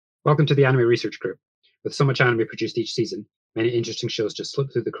Welcome to the Anime Research Group. With so much anime produced each season, many interesting shows just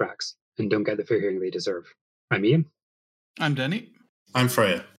slip through the cracks and don't get the fair hearing they deserve. I'm Ian. I'm Danny. I'm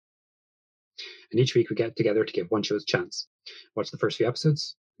Freya. And each week we get together to give one show its chance, watch the first few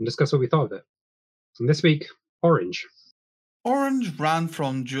episodes, and discuss what we thought of it. And this week, Orange. Orange ran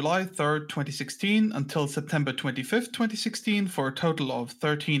from July 3rd, 2016 until September 25th, 2016 for a total of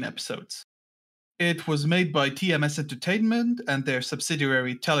 13 episodes. It was made by TMS Entertainment and their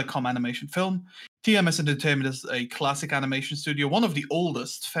subsidiary Telecom Animation Film. TMS Entertainment is a classic animation studio, one of the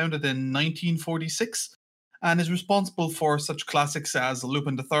oldest, founded in 1946, and is responsible for such classics as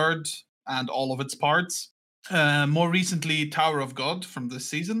Lupin III and all of its parts. More recently, Tower of God from this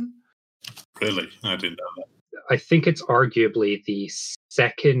season. Really? I didn't know that. I think it's arguably the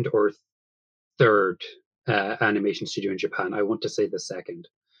second or third animation studio in Japan. I want to say the second.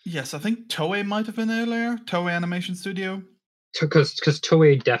 Yes, I think Toei might have been earlier. Toei Animation Studio. Because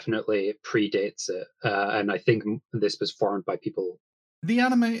Toei definitely predates it, and I think this was formed by people. The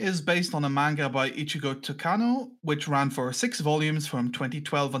anime is based on a manga by Ichigo Takano, which ran for 6 volumes from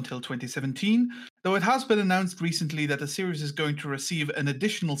 2012 until 2017, though it has been announced recently that the series is going to receive an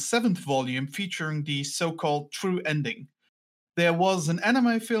additional 7th volume featuring the so-called true ending. There was an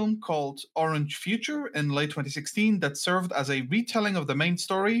anime film called Orange Future in late 2016 that served as a retelling of the main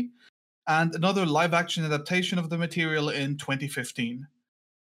story, and another live-action adaptation of the material in 2015.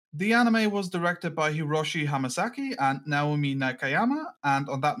 The anime was directed by Hiroshi Hamasaki and Naomi Nakayama, and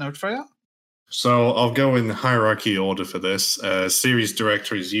on that note, Freya? So I'll go in hierarchy order for this. Series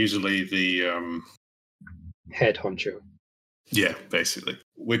director is usually the... head honcho. Yeah, basically.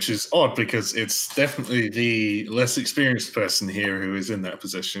 Which is odd because it's definitely the less experienced person here who is in that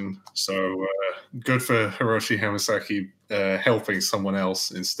position. So good for Hiroshi Hamasaki helping someone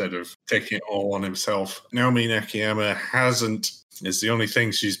else instead of taking it all on himself. Naomi Nakayama is the only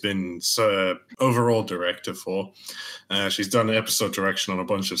thing she's been overall director for. She's done episode direction on a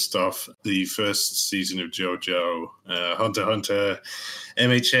bunch of stuff. The first season of JoJo, Hunter x Hunter,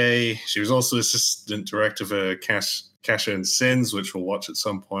 MHA. She was also assistant director for Kasha and Sins, which we'll watch at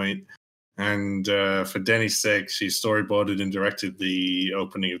some point. And for Denny's sake, she storyboarded and directed the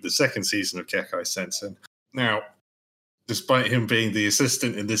opening of the second season of Kekai Sensen. Now, despite him being the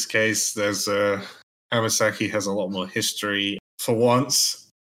assistant in this case, Hamasaki has a lot more history. For once,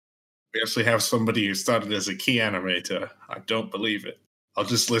 we actually have somebody who started as a key animator. I don't believe it. I'll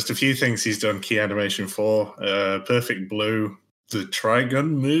just list a few things he's done key animation for. Perfect Blue, the Trigun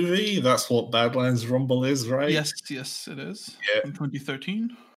movie. That's what Badlands Rumble is, right? Yes, it is. Yeah. In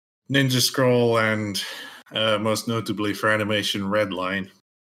 2013. Ninja Scroll and most notably for animation, Redline.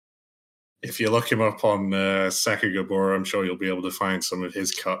 If you look him up on Sakagabura, I'm sure you'll be able to find some of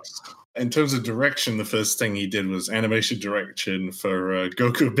his cuts. In terms of direction, the first thing he did was animation direction for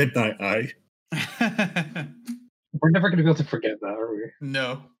Goku Midnight Eye. We're never going to be able to forget that, are we?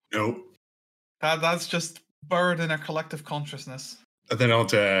 No. Nope. That's just buried in our collective consciousness. And then on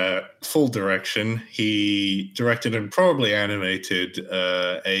to full direction, he directed and probably animated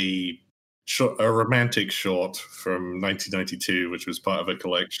a romantic short from 1992, which was part of a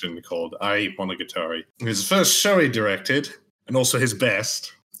collection called Ai Monogatari. His first show he directed, and also his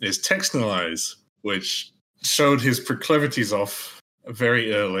best, is Textualize, which showed his proclivities off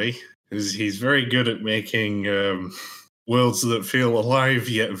very early. He's very good at making worlds that feel alive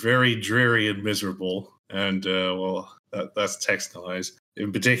yet very dreary and miserable. And, that's Textualize.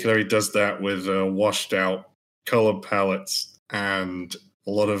 In particular, he does that with washed out color palettes and a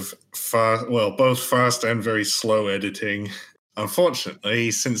lot of both fast and very slow editing.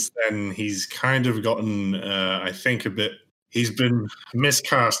 Unfortunately, since then, he's kind of gotten, I think, he's been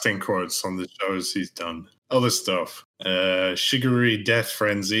miscast in quotes on the shows he's done. Other stuff. Shiguri Death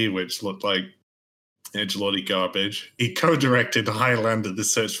Frenzy, which looked like edgelordy garbage. He co-directed Highlander: The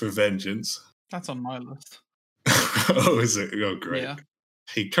Search for Vengeance. That's on my list. Oh, is it? Oh, great. Yeah.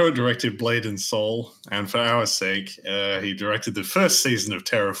 He co-directed Blade and Soul, and for our sake, he directed the first season of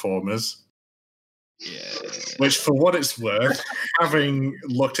Terraformers. Yeah. Which, for what it's worth, having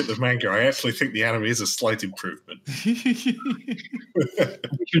looked at the manga, I actually think the anime is a slight improvement. We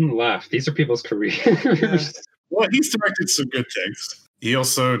shouldn't laugh. These are people's careers. Yeah. Well, he's directed some good things. He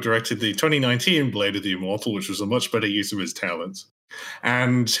also directed the 2019 Blade of the Immortal, which was a much better use of his talents.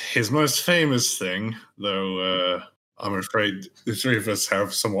 And his most famous thing, though I'm afraid the three of us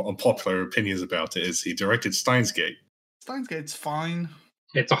have somewhat unpopular opinions about it, is he directed Steins Gate. Steins Gate's fine.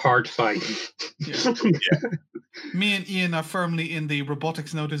 It's a hard fight. Yeah. Yeah. Me and Ian are firmly in the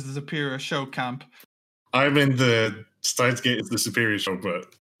Robotics Notice the Superior show camp. I'm in the Steins Gate is the superior show,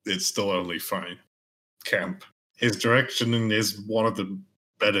 but it's still only fine camp. His direction is one of the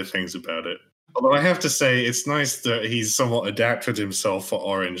better things about it. Although I have to say, it's nice that he's somewhat adapted himself for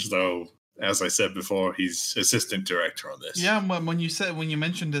Orange, though. As I said before, he's assistant director on this. Yeah, when you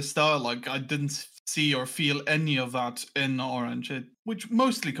mentioned his style, like I didn't see or feel any of that in Orange, which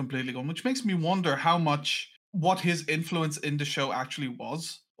mostly completely gone, which makes me wonder what his influence in the show actually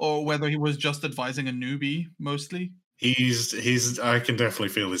was, or whether he was just advising a newbie mostly. He's I can definitely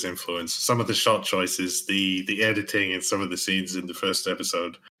feel his influence. Some of the shot choices, the editing in some of the scenes in the first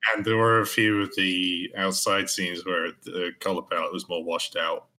episode. And there were a few of the outside scenes where the color palette was more washed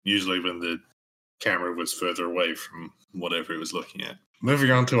out, usually when the camera was further away from whatever it was looking at.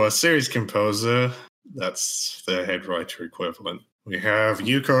 Moving on to our series composer, that's the head writer equivalent. We have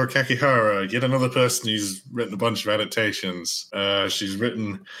Yuko Kakihara, yet another person who's written a bunch of adaptations. She's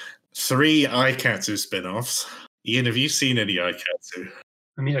written 3 Aikatsu spin-offs. Ian, have you seen any Aikatsu?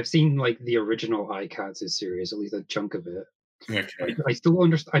 I mean, I've seen like the original Aikatsu series, at least a chunk of it. Okay. I still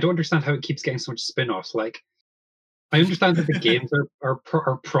I don't understand how it keeps getting so much spin-offs. Like, I understand that the games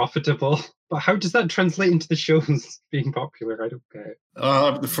are profitable, but how does that translate into the shows being popular? I don't get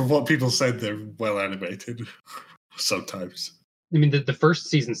it. From what people said, they're well animated sometimes. I mean, the first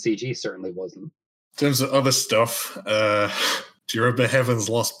season CG certainly wasn't. In terms of other stuff, do you remember Heaven's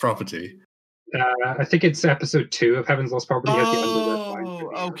Lost Property? I think it's episode 2 of Heaven's Lost Property.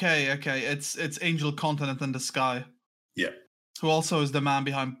 Okay. It's Angel Continent in the Sky. Yeah. Who also is the man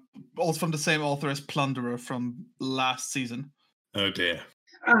behind, also from the same author as Plunderer from last season. Oh dear.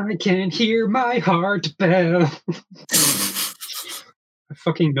 I can hear my heart bell. I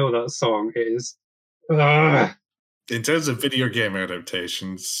fucking know that song. It is. In terms of video game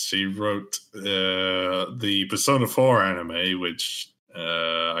adaptations, she wrote the Persona 4 anime, which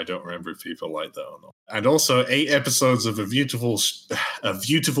I don't remember if people like that or not. And also 8 episodes of a Beautiful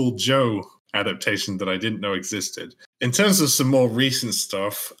Joe adaptation that I didn't know existed. In terms of some more recent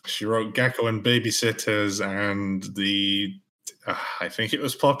stuff, she wrote Gakko and Babysitters and I think it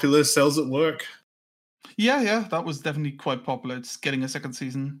was popular, Cells at Work. Yeah, that was definitely quite popular. It's getting a second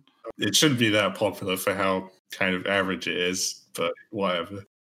season. It shouldn't be that popular for how kind of average it is, but whatever.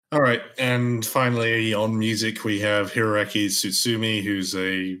 All right, and finally on music we have Hiroaki Tsutsumi, who's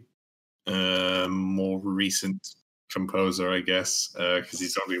a more recent composer, I guess, because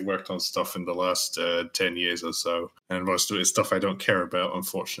he's only worked on stuff in the last 10 years or so, and most of it is stuff I don't care about,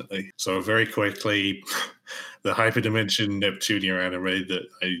 unfortunately. So very quickly, the Hyperdimension Neptunia anime that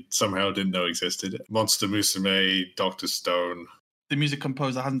I somehow didn't know existed, Monster Musume, Dr. Stone. The music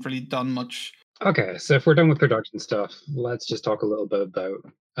composer hasn't really done much. Okay, so if we're done with production stuff, let's just talk a little bit about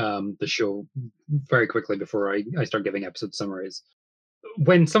the show very quickly before I start giving episode summaries.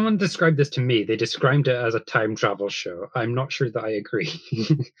 When someone described this to me, they described it as a time travel show. I'm not sure that I agree.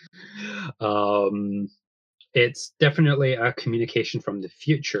 It's definitely a communication from the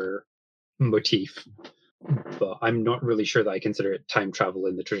future motif, but I'm not really sure that I consider it time travel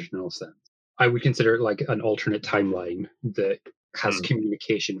in the traditional sense. I would consider it like an alternate timeline that has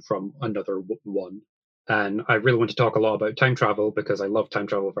communication from another one. And I really want to talk a lot about time travel because I love time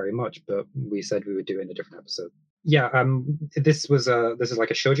travel very much, but we said we would do it in a different episode. Yeah, this is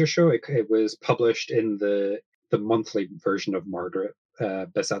like a shoujo show. It was published in the monthly version of Margaret,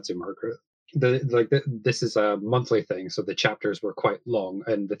 Besatsu Margaret. This is a monthly thing, so the chapters were quite long,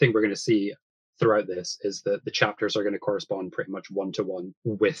 and the thing we're going to see throughout this is that the chapters are going to correspond pretty much 1-to-1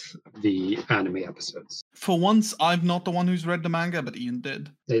 with the anime episodes. For once, I'm not the one who's read the manga, but Ian did.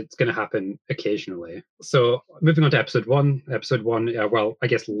 It's going to happen occasionally. So moving on to episode 1. Well, I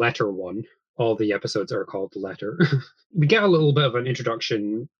guess letter 1. All the episodes are called Letter. We get a little bit of an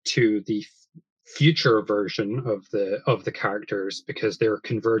introduction to the future version of the characters because they're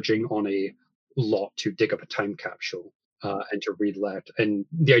converging on a lot to dig up a time capsule and to read and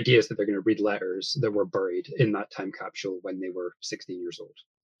the idea is that they're going to read letters that were buried in that time capsule when they were 16 years old.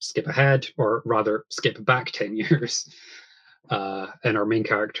 Skip ahead, or rather skip back 10 years, and our main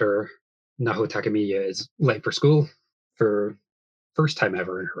character Naho Takemiya is late for school for first time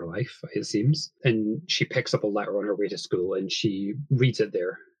ever in her life, it seems, and she picks up a letter on her way to school and she reads it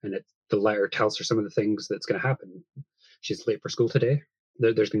there, and the letter tells her some of the things that's going to happen. She's late for school today.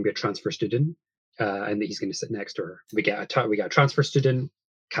 There's going to be a transfer student, and that he's going to sit next to her. We got a transfer student,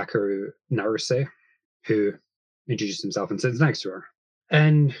 Kakeru Naruse, who introduces himself and sits next to her.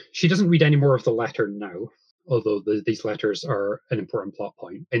 And she doesn't read any more of the letter now, although these letters are an important plot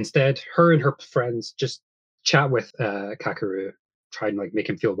point. Instead, her and her friends just chat with Kakeru, try and like make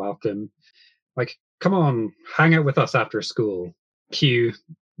him feel welcome. Like, come on, hang out with us after school. Cue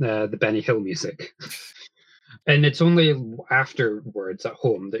the Benny Hill music. And it's only afterwards at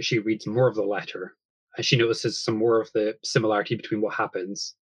home that she reads more of the letter, and she notices some more of the similarity between what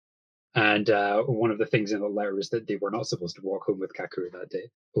happens And one of the things in the letter is that they were not supposed to walk home with Kakeru that day.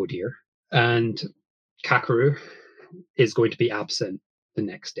 Oh dear. And Kakeru is going to be absent the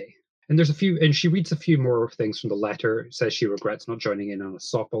next day. And she reads a few more things from the letter. It says she regrets not joining in on a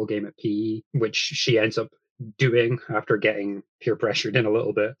softball game at PE, which she ends up doing after getting peer pressured in a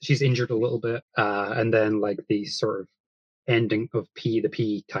little bit. She's injured a little bit. And then like the sort of ending of the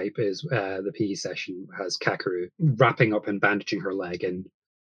PE type is the PE session has Kakeru wrapping up and bandaging her leg. And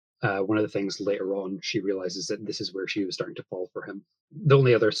one of the things later on, she realizes that this is where she was starting to fall for him. The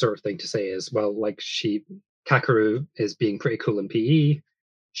only other sort of thing to say is, well, like Kakeru is being pretty cool in PE.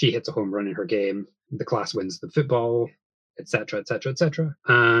 She hits a home run in her game. The class wins the football, etc., etc., etc.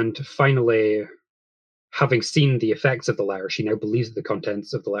 And finally, having seen the effects of the letter, she now believes that the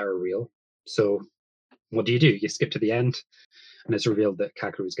contents of the letter are real. So what do? You skip to the end, and it's revealed that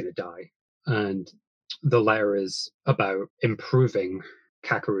Kakeru is going to die. And the letter is about improving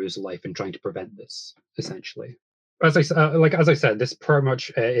Kakeru's life and trying to prevent this, essentially. As I said, this pretty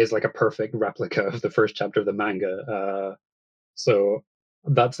much is like a perfect replica of the first chapter of the manga. So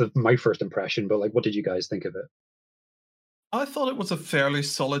that's my first impression. But like, what did you guys think of it? I thought it was a fairly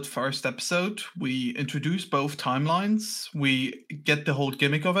solid first episode. We introduce both timelines. We get the whole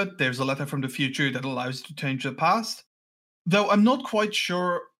gimmick of it. There's a letter from the future that allows you to change the past. Though I'm not quite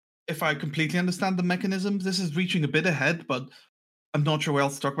sure if I completely understand the mechanism. This is reaching a bit ahead, but I'm not sure where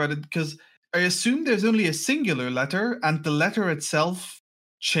else to talk about it, because I assume there's only a singular letter and the letter itself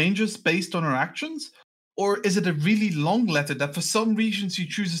changes based on her actions? Or is it a really long letter that for some reason she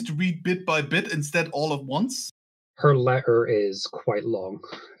chooses to read bit by bit instead all at once? Her letter is quite long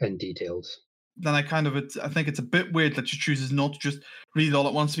and detailed. Then I think it's a bit weird that she chooses not to just read it all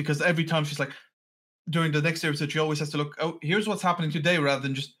at once, because every time she's like, during the next episode, she always has to look, oh, here's what's happening today, rather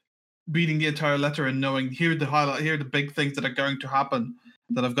than just reading the entire letter and knowing here are the big things that are going to happen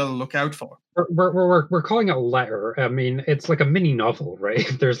that I've got to look out for. We're calling it a letter. I mean, it's like a mini novel, right?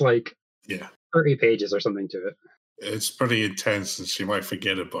 There's like 30 pages or something to it. It's pretty intense, and she might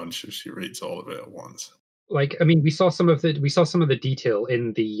forget a bunch if she reads all of it at once. Like, I mean, we saw some of the detail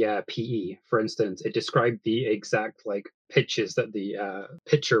in the PE. For instance, it described the exact like pitches that the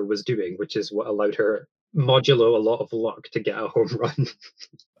pitcher was doing, which is what allowed her modulo a lot of luck to get a home run.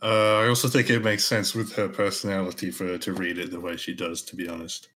 I also think it makes sense with her personality for her to read it the way she does, to be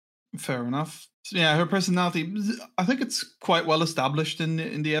honest. Fair enough. So, yeah, her personality, I think it's quite well established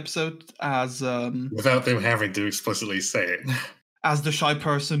in the episode as without them having to explicitly say it. As the shy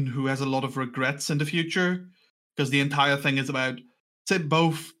person who has a lot of regrets in the future, because the entire thing is about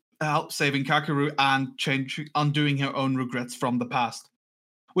both help saving Kakeru and undoing her own regrets from the past,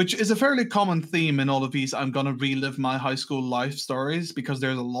 which is a fairly common theme in all of these I'm going to relive my high school life stories, because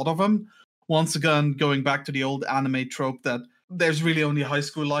there's a lot of them. Once again, going back to the old anime trope that there's really only high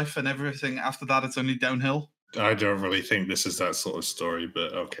school life and everything after that, it's only downhill. I don't really think this is that sort of story,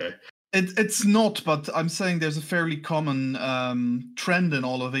 but okay. It's not, but I'm saying there's a fairly common trend in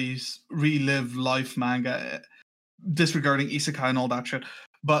all of these relive life manga, disregarding isekai and all that shit.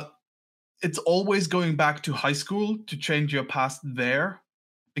 But it's always going back to high school to change your past there,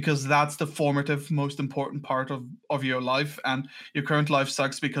 because that's the formative, most important part of your life. And your current life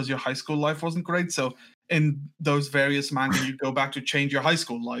sucks because your high school life wasn't great. So in those various manga, you go back to change your high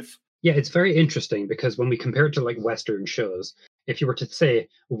school life. Yeah, it's very interesting, because when we compare it to like Western shows, if you were to say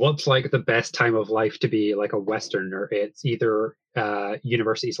what's like the best time of life to be like a Westerner, it's either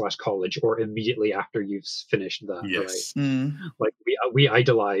university/college or immediately after you've finished that. Yes. Right? Mm. Like we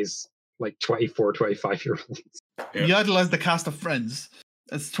idolize like 24, 25-year-olds. Yeah. You idolize the cast of Friends.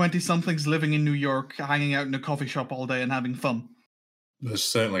 It's 20-somethings living in New York, hanging out in a coffee shop all day and having fun. There's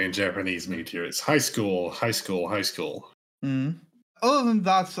certainly in Japanese media, it's high school, high school, high school. Mm. Other than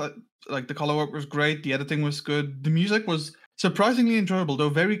that, like the color work was great, the editing was good, the music was surprisingly enjoyable, though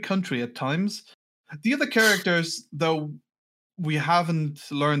very country at times. The other characters, though we haven't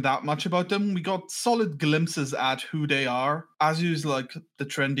learned that much about them, we got solid glimpses at who they are. Azu's like the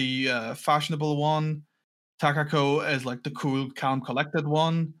trendy, fashionable one. Takako is like the cool, calm, collected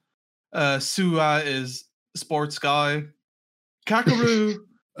one. Suwa is sports guy. Kakeru...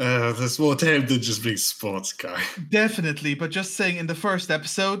 there's more to him than just being sports guy. Definitely, but just saying, in the first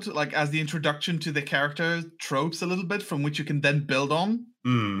episode, like as the introduction to the character tropes a little bit from which you can then build on.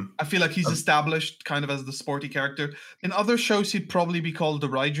 I feel like he's established kind of as the sporty character. In other shows, he'd probably be called the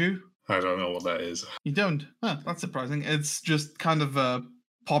Raiju. I don't know what that is. You don't? Huh, that's surprising. It's just kind of a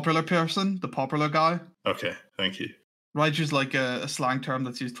popular person, the popular guy. Okay, thank you. Raiju's like a slang term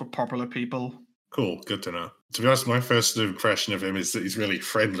that's used for popular people. Cool, good to know. To be honest, my first impression of him is that he's really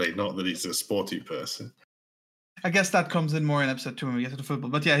friendly, not that he's a sporty person. I guess that comes in more in episode 2 when we get to the football.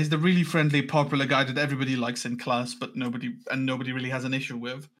 But yeah, he's the really friendly, popular guy that everybody likes in class, but nobody really has an issue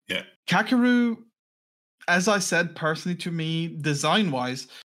with. Yeah. Kakeru, as I said, personally to me, design-wise,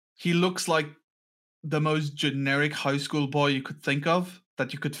 he looks like the most generic high school boy you could think of,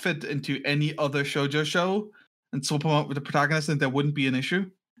 that you could fit into any other shoujo show and swap him out with the protagonist and there wouldn't be an issue.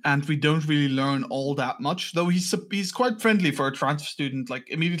 And we don't really learn all that much, though he's quite friendly for a transfer student, like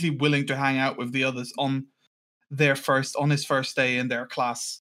immediately willing to hang out with the others on his first day in their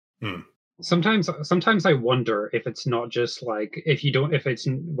class. Sometimes I wonder if it's not just like if it's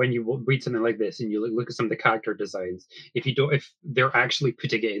when you read something like this and you look at some of the character designs, if they're actually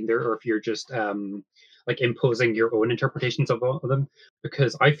putting it in there, or if you're just like imposing your own interpretations of them,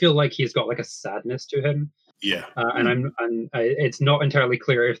 because I feel like he's got like a sadness to him. Yeah. And it's not entirely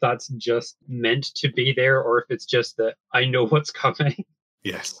clear if that's just meant to be there or if it's just that I know what's coming.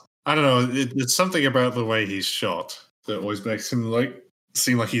 Yes. I don't know. It's something about the way he's shot that always makes him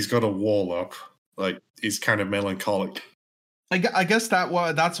seem like he's got a wall up. Like he's kind of melancholic. I guess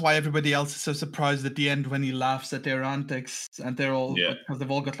that's why everybody else is so surprised at the end when he laughs at their antics, and they're all because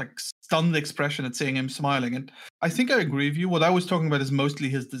they've all got like stunned expression at seeing him smiling. And I think I agree with you. What I was talking about is mostly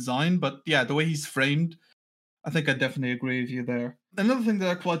his design, but yeah, the way he's framed, I think I definitely agree with you there. Another thing that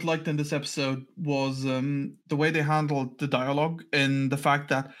I quite liked in this episode was the way they handled the dialogue, and the fact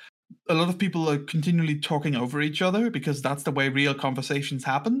that a lot of people are continually talking over each other because that's the way real conversations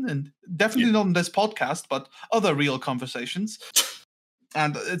happen. And definitely not in this podcast, but other real conversations.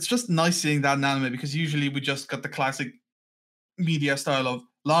 And it's just nice seeing that in anime because usually we just got the classic media style of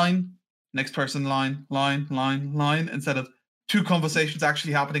line, next person, line, instead of two conversations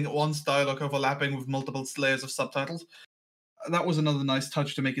actually happening at once, dialogue overlapping with multiple layers of subtitles. That was another nice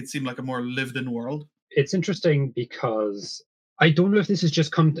touch to make it seem like a more lived-in world. It's interesting because I don't know if this is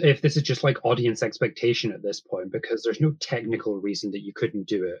just like audience expectation at this point, because there's no technical reason that you couldn't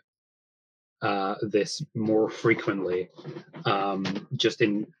do it this more frequently, just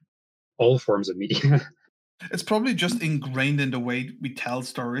in all forms of media. It's probably just ingrained in the way we tell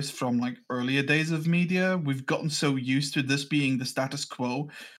stories from like earlier days of media. We've gotten so used to this being the status quo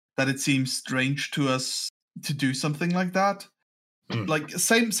that it seems strange to us to do something like that. Like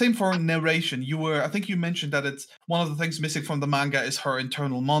same for narration. I think you mentioned that it's one of the things missing from the manga is her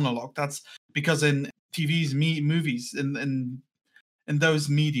internal monologue. That's because in TV's movies in those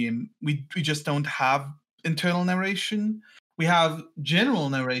medium we just don't have internal narration. We have general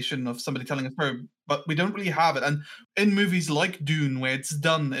narration of somebody telling a story, but we don't really have it. And in movies like Dune, where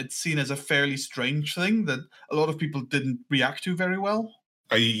it's seen as a fairly strange thing that a lot of people didn't react to very well.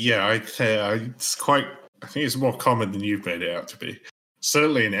 I think it's more common than you've made it out to be.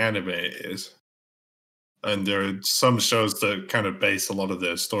 Certainly in anime it is. And there are some shows that kind of base a lot of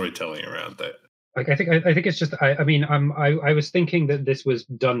their storytelling around it. Like I think it's just I was thinking that this was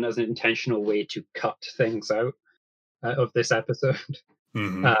done as an intentional way to cut things out of this episode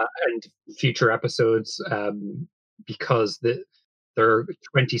and future episodes because there are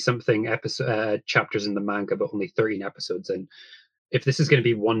 20-something chapters in the manga, but only 13 episodes in. If this is going to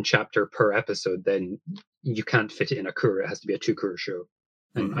be one chapter per episode, then you can't fit it in a Kura. It has to be a 2-Kura show.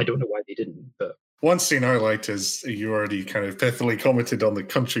 And I don't know why they didn't. But one scene I liked is you already kind of pithily commented on the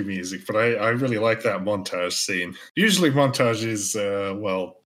country music, but I really like that montage scene. Usually montages,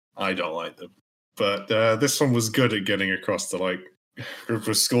 I don't like them. But this one was good at getting across the like group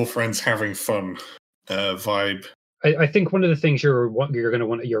of school friends having fun vibe. I think one of the things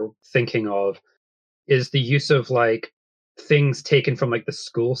you're thinking of is the use of like things taken from like the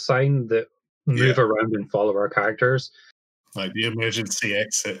school sign that move around and follow our characters, like the emergency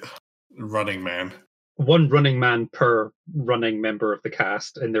exit running man. One running man per running member of the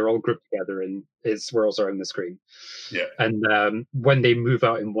cast, and they're all grouped together and it swirls around the screen. And when they move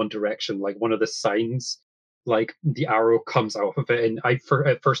out in one direction, like one of the signs, like the arrow comes out of it, and I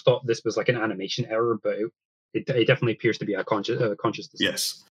at first thought this was like an animation error, but it definitely appears to be a conscious decision.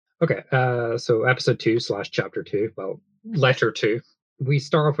 Yes. Okay, so episode 2 / chapter 2, well, letter 2. We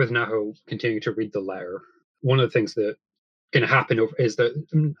start off with Naho continuing to read the letter. One of the things that going to happen is that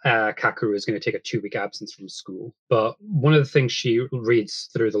Kakeru is going to take a 2-week absence from school. But one of the things she reads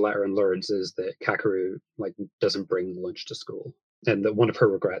through the letter and learns is that Kakeru doesn't bring lunch to school, and that one of her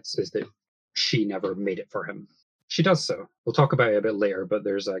regrets is that she never made it for him. She does so. We'll talk about it a bit later, but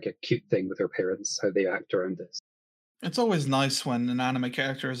there's like a cute thing with her parents, how they act around this. It's always nice when an anime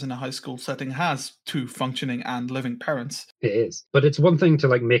character is in a high school setting has 2 functioning and living parents. It is, but it's one thing to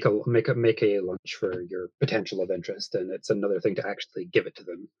like make a lunch for your potential love interest, and it's another thing to actually give it to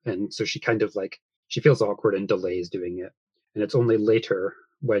them. And so she kind of she feels awkward and delays doing it. And it's only later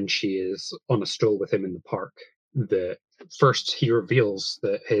when she is on a stroll with him in the park that first he reveals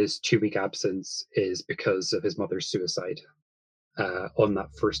that his 2-week absence is because of his mother's suicide on that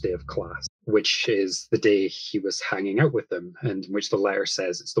first day of class, which is the day he was hanging out with them, and in which the letter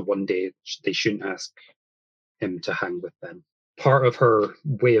says it's the one day they shouldn't ask him to hang with them. Part of her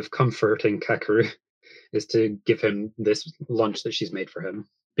way of comforting Kakeru is to give him this lunch that she's made for him.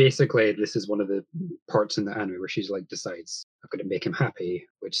 Basically, this is one of the parts in the anime where she's like decides I'm going to make him happy,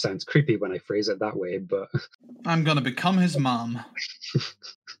 which sounds creepy when I phrase it that way, but I'm going to become his mom.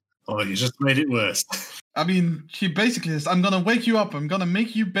 Oh, you just made it worse. I mean, she basically says, I'm going to wake you up. I'm going to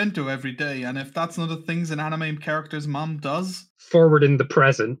make you bento every day. And if that's not the things an anime character's mom does. Forward in the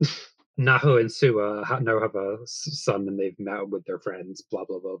present, Naho and Suwa now have a son and they've met with their friends, blah,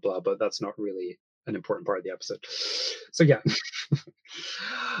 blah, blah, blah. But that's not really an important part of the episode. So yeah.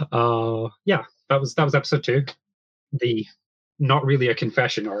 Yeah, that was episode 2. The not really a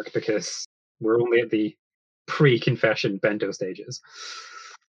confession arc because we're only at the pre-confession bento stages.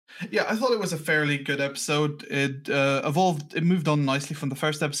 Yeah, I thought it was a fairly good episode. It evolved, it moved on nicely from the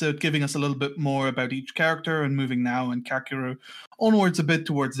first episode, giving us a little bit more about each character and moving now and Kakeru onwards a bit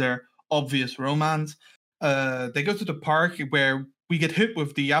towards their obvious romance. They go to the park where we get hit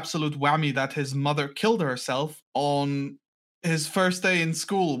with the absolute whammy that his mother killed herself on his first day in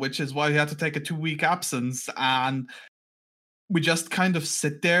school, which is why he had to take a 2-week absence. And we just kind of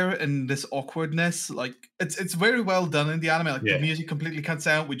sit there in this awkwardness. Like it's very well done in the anime. Like the music completely cuts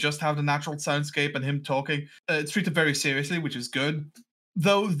out. We just have the natural soundscape and him talking. It's treated very seriously, which is good.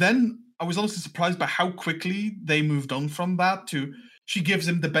 Though then I was honestly surprised by how quickly they moved on from that to she gives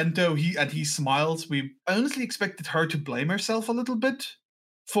him the bento. He smiles. I honestly expected her to blame herself a little bit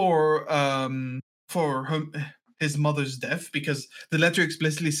for his mother's death, because the letter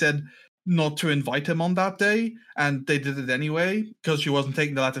explicitly said not to invite him on that day, and they did it anyway because she wasn't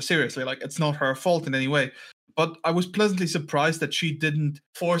taking the letter seriously. Like, it's not her fault in any way. But I was pleasantly surprised that she didn't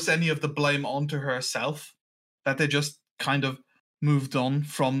force any of the blame onto herself, that they just kind of moved on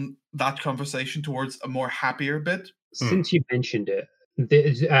from that conversation towards a more happier bit. Since you mentioned it,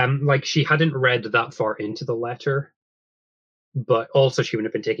 like she hadn't read that far into the letter, but also she wouldn't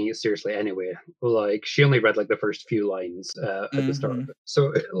have been taking it seriously anyway. Like, she only read like the first few lines at the start of it.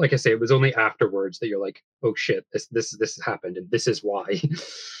 So like I say, it was only afterwards that you're like, oh shit, this has happened and this is why.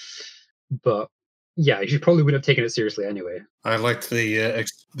 But yeah, she probably would have taken it seriously anyway. I liked the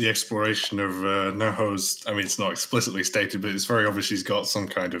exploration of Naho's. I mean, it's not explicitly stated, but it's very obvious she's got some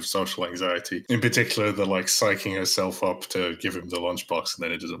kind of social anxiety. In particular, the like psyching herself up to give him the lunchbox and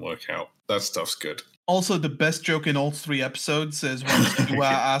then it doesn't work out. That stuff's good. Also, the best joke in all 3 episodes is when Suwa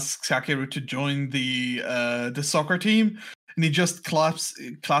asks Kakeru to join the soccer team, and he just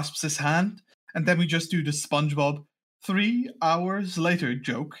clasps his hand, and then we just do the SpongeBob 3 hours later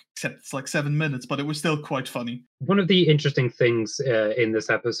joke, except it's like 7 minutes, but it was still quite funny. One of the interesting things in this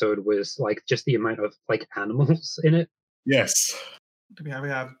episode was like just the amount of like animals in it. Yes. We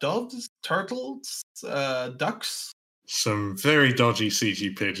have doves, turtles, ducks. Some very dodgy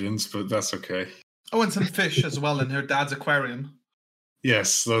CG pigeons, but that's okay. Oh, and some fish as well in her dad's aquarium.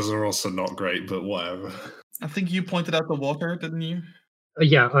 Yes, those are also not great, but whatever. I think you pointed out the water, didn't you?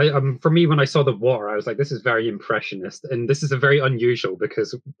 Yeah, for me, when I saw the water, I was like, this is very impressionist, and this is a very unusual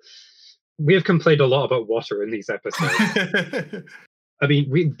because we have complained a lot about water in these episodes. I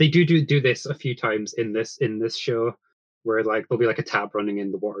mean, they do this a few times in this show, where like there'll be like a tap running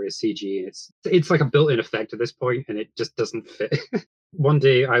and the water is CG. It's like a built-in effect at this point, and it just doesn't fit. One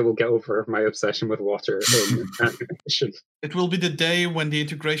day I will get over my obsession with water in animation. It will be the day when the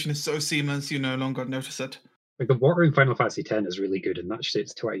integration is so seamless you no longer notice it. Like the water in Final Fantasy X is really good, and that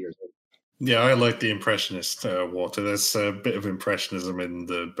shit's 20 years old. Yeah, I like the impressionist water. There's a bit of impressionism in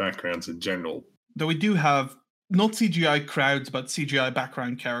the backgrounds in general. Though we do have not CGI crowds, but CGI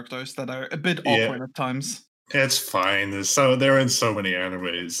background characters that are a bit awkward at times. It's fine. They're in so many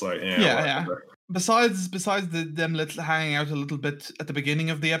animes. Like, yeah. Besides them hanging out a little bit at the beginning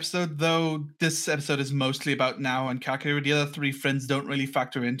of the episode, though, this episode is mostly about Nao and Kakeru. The other 3 friends don't really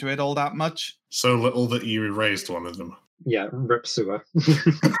factor into it all that much. So little that you erased one of them. Yeah, rip Suwa.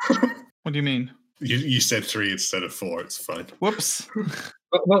 What do you mean? You said 3 instead of 4. It's fine. Whoops.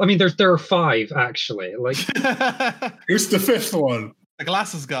 Well, I mean, there are 5 actually. Like, who's the 5th one? The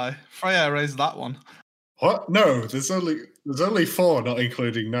glasses guy. Freya erased that one. What? No, there's only 4, not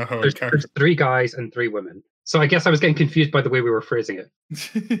including Naho and Kakeru. There's 3 guys and 3 women. So I guess I was getting confused by the way we were phrasing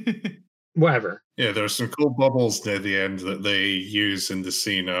it. Whatever. Yeah, there are some cool bubbles near the end that they use in the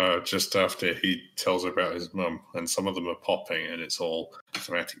scene just after he tells her about his mum, and some of them are popping, and it's all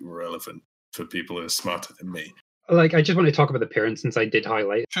thematically relevant for people who are smarter than me. Like, I just want to talk about the parents, since I did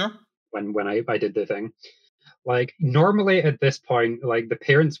highlight sure when I did the thing. Like normally at this point, like the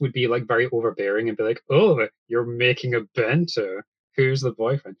parents would be like very overbearing and be like, "Oh, you're making a bento. Who's the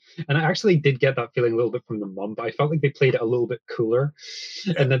boyfriend?" And I actually did get that feeling a little bit from the mom, but I felt like they played it a little bit cooler.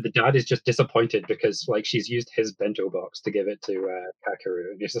 And then the dad is just disappointed because like she's used his bento box to give it to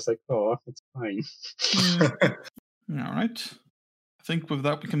Kakeru, and he's just like, "Oh, it's fine." All right. I think with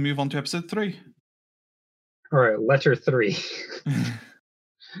that we can move on to episode 3. All right, letter 3.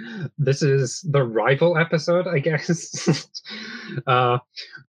 This is the rival episode, I guess.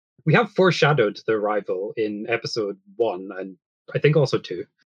 We have foreshadowed the rival in episode 1 and I think also 2,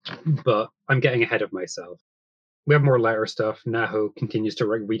 but I'm getting ahead of myself. We have more letter stuff. Naho continues to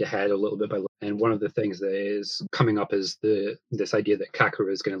read ahead a little bit by little, and one of the things that is coming up is this idea that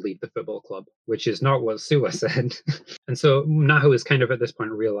Kakeru is going to leave the football club, which is not what Suwa said. And so Naho is kind of at this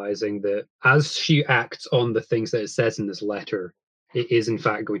point realizing that as she acts on the things that it says in this letter, it is in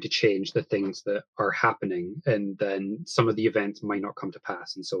fact going to change the things that are happening, and then some of the events might not come to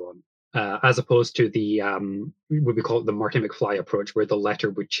pass, and so on. As opposed to the what we call it the Marty McFly approach, where the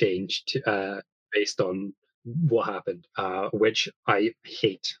letter would change to, based on what happened, which I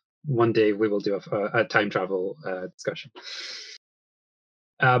hate. One day we will do a time travel discussion.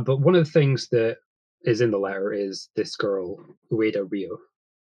 But one of the things that is in the letter is this girl, Ueda Ryo,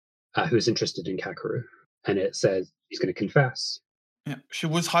 who's interested in Kakeru, and it says she's going to confess. Yeah, she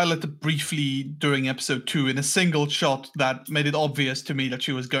was highlighted briefly during episode 2 in a single shot that made it obvious to me that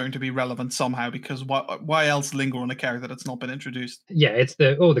she was going to be relevant somehow, because why else linger on a character that's not been introduced? Yeah, it's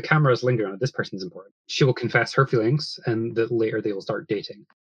the camera's lingering on it. This person's important. She will confess her feelings, and that later they will start dating.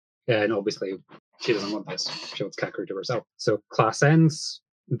 And obviously, she doesn't want this. She wants Kakeru to herself. So class ends,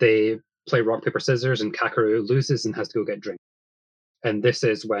 they play rock, paper, scissors, and Kakeru loses and has to go get drink. And this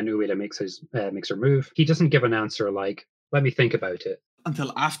is when Ueda makes her move. He doesn't give an answer like, "Let me think about it."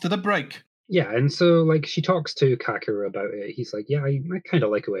 Until after the break. Yeah, and so like she talks to Kakeru about it. He's like, "Yeah, I kind of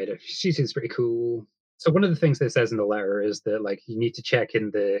like Ueda. She seems pretty cool." So one of the things that it says in the letter is that like you need to check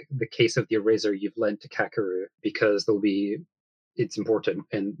in the case of the eraser you've lent to Kakeru, because it's important.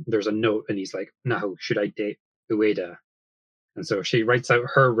 And there's a note, and he's like, "No, should I date Ueda?" And so she writes out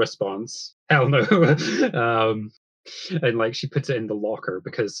her response, "Hell no." And like she puts it in the locker,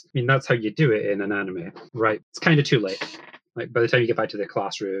 because I mean that's how you do it in an anime, right? It's kind of too late. Like by the time you get back to the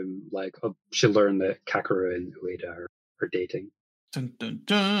classroom, like she'll learn that Kakeru and Ueda are dating. Dun, dun,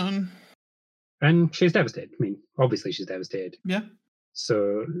 dun. And she's devastated. I mean, obviously she's devastated. Yeah.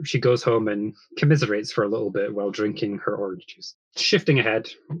 So she goes home and commiserates for a little bit while drinking her orange juice. Shifting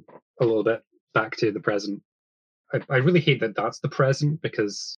ahead a little bit back to the present. I really hate that that's the present,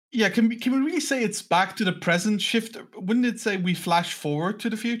 because... Yeah, can we really say it's back to the present shift? Wouldn't it say we flash forward to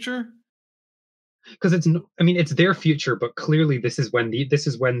the future? Because it's not, I mean, it's their future, but clearly this is when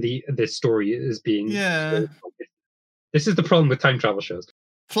this story is being... Yeah. This is the problem with time travel shows.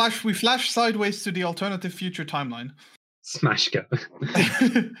 We flash sideways to the alternative future timeline. Smash cut.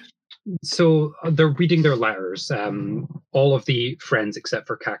 So they're reading their letters, all of the friends except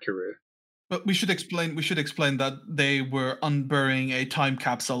for Kakeru. But we should explain that they were unburying a time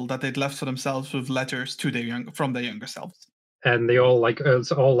capsule that they'd left for themselves with letters to from their younger selves. And they all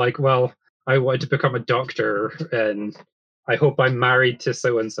it's all like, well, I wanted to become a doctor, and I hope I'm married to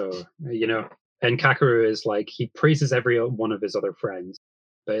so and so, you know. And Kakeru is like, he praises every one of his other friends,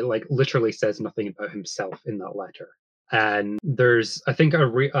 but it like literally says nothing about himself in that letter. And there's, I think, a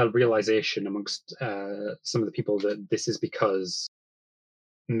realization amongst some of the people that this is because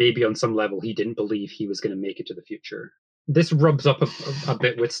maybe on some level he didn't believe he was going to make it to the future. This rubs up a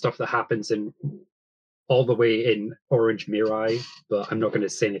bit with stuff that happens in all the way in Orange Mirai, but I'm not going to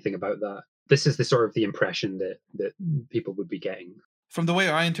say anything about that. This is the sort of the impression that people would be getting. From the way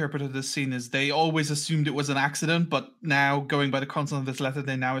I interpreted this scene is they always assumed it was an accident, but now, going by the content of this letter,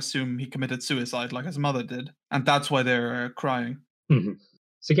 they now assume he committed suicide like his mother did. And that's why they're crying. Mm-hmm.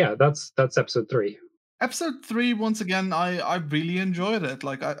 So yeah, that's episode 3. Episode 3, once again, I really enjoyed it.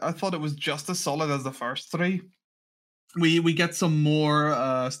 Like, I thought it was just as solid as the first 3. We get some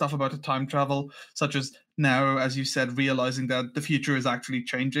more stuff about the time travel, such as now, as you said, realizing that the future is actually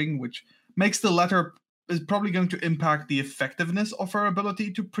changing, which makes the letter is probably going to impact the effectiveness of her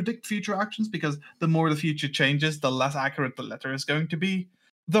ability to predict future actions, because the more the future changes, the less accurate the letter is going to be.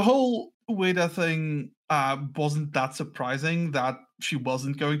 The whole Ueda thing wasn't that surprising, that she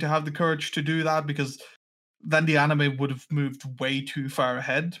wasn't going to have the courage to do that, because then the anime would have moved way too far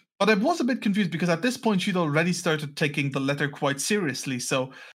ahead. But I was a bit confused, because at this point she'd already started taking the letter quite seriously,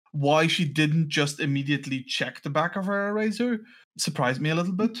 so why she didn't just immediately check the back of her eraser surprised me a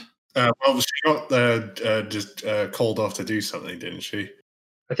little bit. Well, she got just called off to do something, didn't she?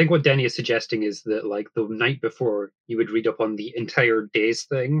 I think what Denny is suggesting is that like the night before you would read up on the entire day's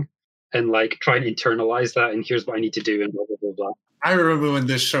thing and like try and internalize that and here's what I need to do and blah blah blah blah. I remember when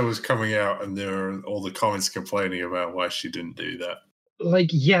this show was coming out and there were all the comments complaining about why she didn't do that. Like,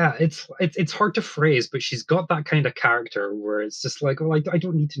 yeah, it's hard to phrase, but she's got that kind of character where it's just like, well, I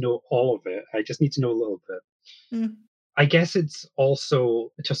don't need to know all of it. I just need to know a little bit. Mm. I guess it's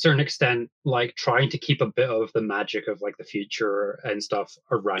also to a certain extent like trying to keep a bit of the magic of like the future and stuff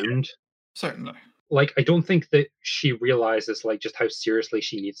around. Certainly. Like, I don't think that she realizes like just how seriously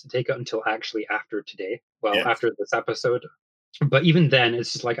she needs to take it until actually after today. Well, Yeah. after this episode. But even then,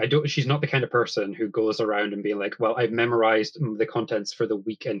 it's just like she's not the kind of person who goes around and being like, well, I've memorized the contents for the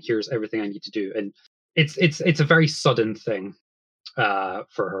week and here's everything I need to do. And it's a very sudden thing for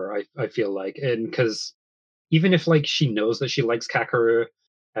her, I feel like. And because even if like she knows that she likes Kakeru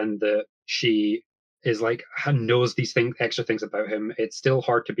and that she is like knows these extra things about him, it's still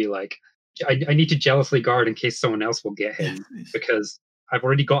hard to be like, I need to jealously guard in case someone else will get him because I've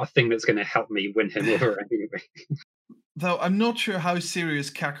already got a thing that's going to help me win him over anyway. Though I'm not sure how serious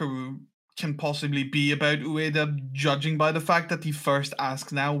Kakeru can possibly be about Ueda, judging by the fact that he first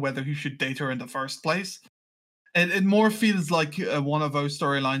asks now whether he should date her in the first place. It more feels like one of those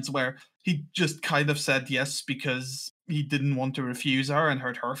storylines where he just kind of said yes because he didn't want to refuse her and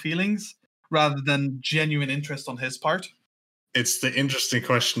hurt her feelings, rather than genuine interest on his part. It's the interesting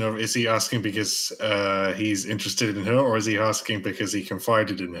question of, is he asking because he's interested in her, or is he asking because he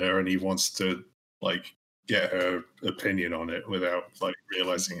confided in her and he wants to like get her opinion on it without like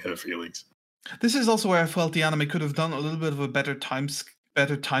realizing her feelings? This is also where I felt the anime could have done a little bit of a better time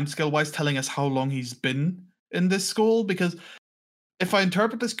scale wise, telling us how long he's been in this school, because if I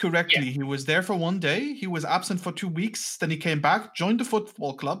interpret this correctly, he was there for 1 day, he was absent for 2 weeks, then he came back, joined the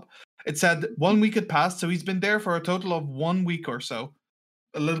football club. It said 1 week had passed, so he's been there for a total of 1 week or so.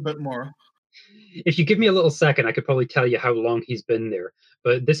 A little bit more. If you give me a little second, I could probably tell you how long he's been there.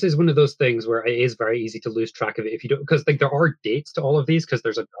 But this is one of those things where it is very easy to lose track of it if you don't, because like there are dates to all of these because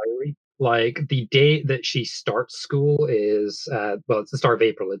there's a diary. Like the day that she starts school is it's the start of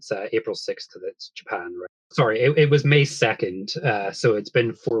April. It's April 6th because it's Japan, right? Sorry, it was May 2nd. So it's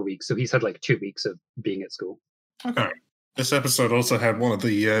been 4 weeks. So he's had like 2 weeks of being at school. Okay. This episode also had one of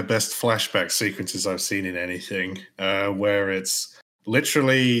the best flashback sequences I've seen in anything, where it's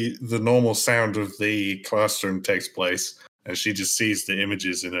literally the normal sound of the classroom takes place, and she just sees the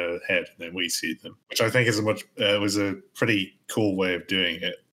images in her head, and then we see them, which I think is was a pretty cool way of doing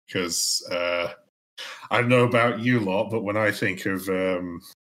it. Because I don't know about you lot, but when I think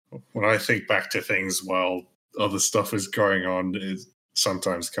back to things while other stuff is going on, it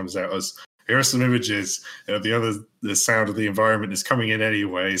sometimes comes out as, here are some images. The sound of the environment is coming in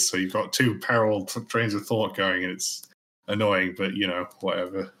anyway, so you've got two parallel trains of thought going, and it's annoying, but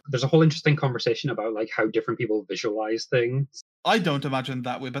whatever. There's a whole interesting conversation about like how different people visualize things. I don't imagine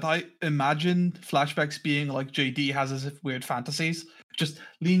that way, but I imagine flashbacks being like JD has his weird fantasies. Just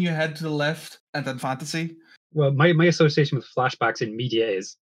lean your head to the left and then fantasy. Well, my association with flashbacks in media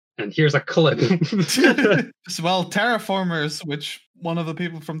is, and here's a clip. Well, Terraformers, which one of the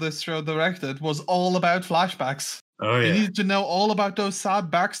people from this show directed, was all about flashbacks. Oh, yeah. You need to know all about those sad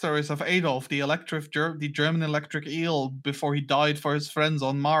backstories of Adolf, the German electric eel, before he died for his friends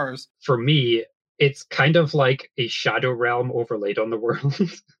on Mars. For me, it's kind of like a Shadow Realm overlaid on the world,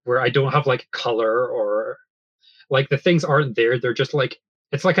 where I don't have like color or like the things aren't there. They're just like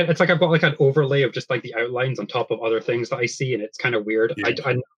it's like I've got like an overlay of just like the outlines on top of other things that I see, and it's kind of weird.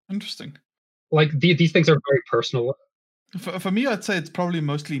 Yeah. Interesting. Like these things are very personal. For me, I'd say it's probably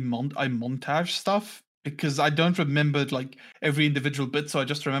mostly montage stuff, because I don't remember like every individual bit, so I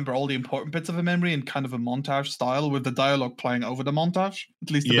just remember all the important bits of a memory in kind of a montage style with the dialogue playing over the montage.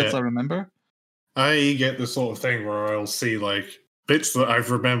 At least the bits I remember. I get the sort of thing where I'll see like bits that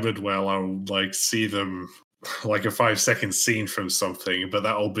I've remembered well. I'll like see them like a 5-second scene from something, but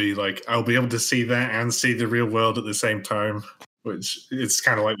that'll be like I'll be able to see that and see the real world at the same time, which it's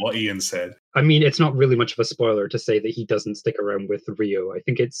kind of like what Ian said. I mean, it's not really much of a spoiler to say that he doesn't stick around with Rio. I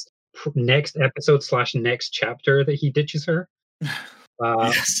think it's next episode / next chapter that he ditches her.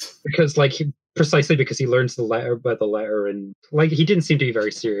 Yes. Because precisely because he learns the letter, and like he didn't seem to be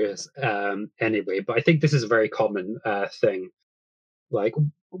very serious anyway. But I think this is a very common thing. Like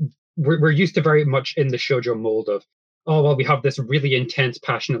we're used to very much in the shoujo mold of, oh well, we have this really intense,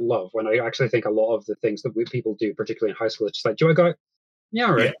 passionate love. When I actually think a lot of the things that people do, particularly in high school, it's just like, do I got it?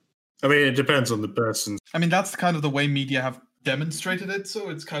 Yeah, right. Yeah. I mean, it depends on the person. I mean, that's kind of the way media have demonstrated it.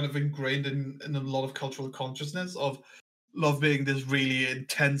 So it's kind of ingrained in a lot of cultural consciousness of love being this really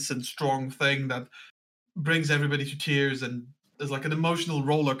intense and strong thing that brings everybody to tears and is like an emotional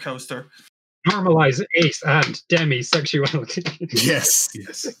roller coaster. Normalize ace and demisexuality. Yes.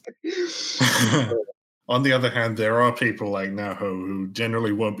 On the other hand, there are people like Naho who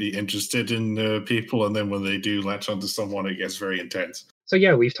generally won't be interested in people, and then when they do latch onto someone, it gets very intense. So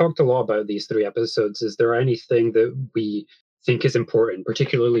yeah, we've talked a lot about these 3 episodes. Is there anything that we think is important,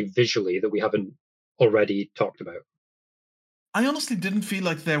 particularly visually, that we haven't already talked about? I honestly didn't feel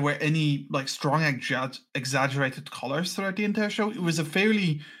like there were any like strong exaggerated colors throughout the entire show. It was a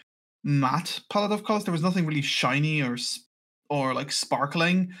fairly matte palette of colors. There was nothing really shiny or like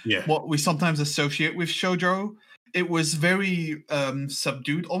sparkling. Yeah. What we sometimes associate with shoujo. It was very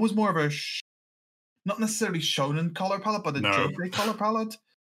subdued, almost more of a not necessarily shonen color palette, but a josei color palette,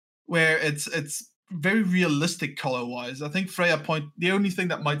 where it's very realistic color wise. I think the only thing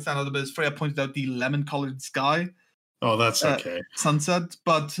that might stand out a bit is Freya pointed out the lemon colored sky. Oh, that's okay. Sunset,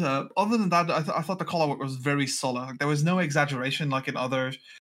 but other than that, I thought the color work was very solid. Like, there was no exaggeration like in other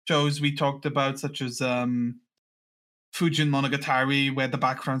shows we talked about, such as Fujin Monogatari, where the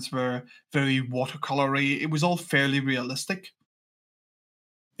backgrounds were very watercolory. It was all fairly realistic.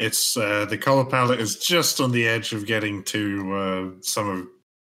 It's the color palette is just on the edge of getting to some of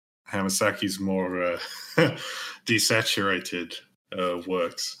Hamasaki's more desaturated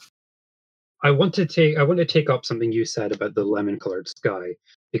works. I want to take up something you said about the lemon-colored sky,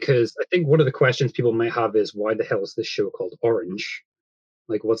 because I think one of the questions people might have is, why the hell is this show called Orange?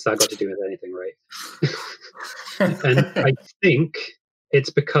 Like, what's that got to do with anything, right? And I think it's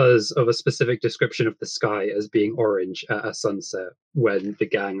because of a specific description of the sky as being orange at a sunset when the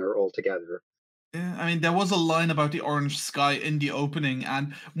gang are all together. Yeah, I mean, there was a line about the orange sky in the opening,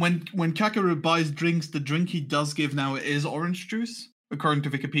 and when Kakeru buys drinks, the drink he does give now is orange juice, according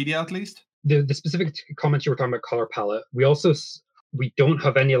to Wikipedia at least. The specific comments you were talking about color palette, we don't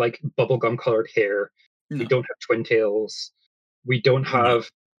have any like bubblegum colored hair. No. We don't have twin tails. We don't have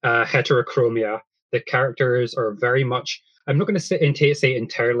heterochromia. The characters are very much, I'm not going to say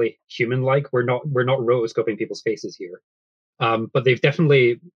entirely human-like. We're not rotoscoping people's faces here. But they've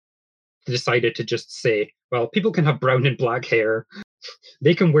definitely decided to just say, well, people can have brown and black hair.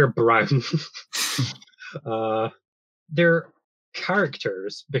 They can wear brown. They're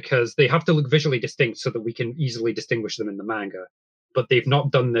characters because they have to look visually distinct so that we can easily distinguish them in the manga. But they've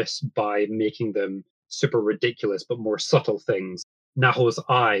not done this by making them super ridiculous, but more subtle things. Naho's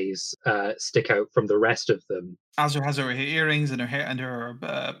eyes stick out from the rest of them. Azu has her earrings and her hair and her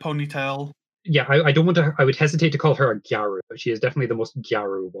ponytail. Yeah, I would hesitate to call her a Gyaru, but she is definitely the most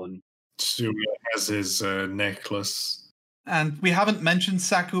Gyaru one. Tsuya has his necklace. And we haven't mentioned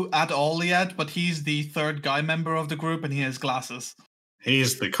Saku at all yet, but he's the third guy member of the group and he has glasses.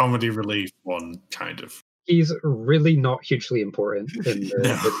 He's the comedy relief one, kind of. He's really not hugely important in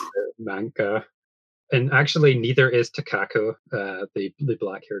the manga. And actually, neither is Takako, the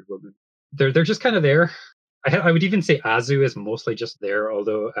black-haired woman. They're just kind of there. I would even say Azu is mostly just there,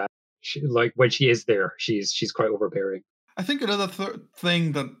 although when she is there, she's quite overbearing. I think another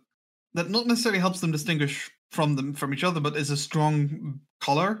thing that not necessarily helps them distinguish from each other, but is a strong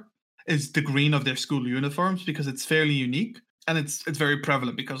color, is the green of their school uniforms, because it's fairly unique and it's very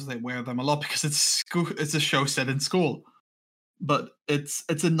prevalent because they wear them a lot because it's a show set in school. But it's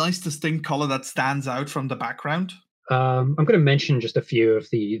a nice distinct color that stands out from the background. I'm going to mention just a few of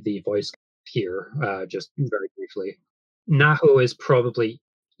the voice here, just very briefly. Naho is probably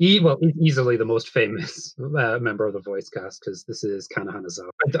easily the most famous member of the voice cast, because this is Kana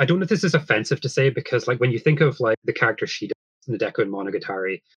Hanazawa. I don't know if this is offensive to say, because like when you think of like the characters she does, Nadeko in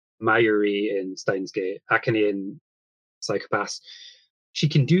Monogatari, Mayuri in Steins Gate, Akane in Psycho-Pass,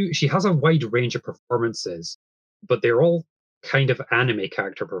 she has a wide range of performances, but they're all kind of anime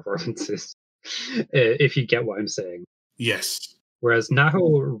character performances, if you get what I'm saying. Yes. Whereas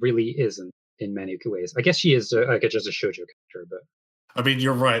Naho really isn't in many ways. I guess she is just a shoujo character, but I mean,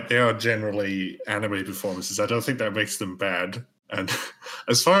 you're right. They are generally anime performances. I don't think that makes them bad. And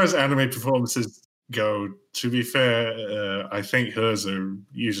as far as anime performances go, to be fair, I think hers are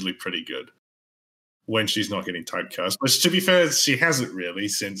usually pretty good when she's not getting typecast. But to be fair, she hasn't really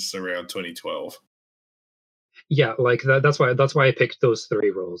since around 2012. Yeah, like that's why I picked those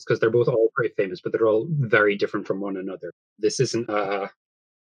 3 roles, because they're both all pretty famous, but they're all very different from one another. This isn't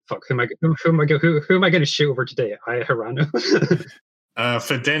fuck. Who am I going to shoot over today? Aya Hirano.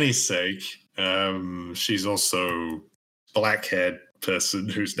 For Denny's sake, she's also black-haired person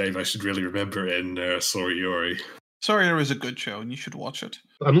whose name I should really remember in Soriyori. Soriyori is a good show, and you should watch it.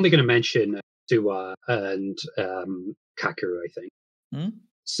 I'm only going to mention Suwa and Kakeru, I think.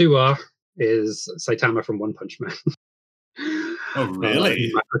 Suwa is Saitama from One Punch Man. Oh,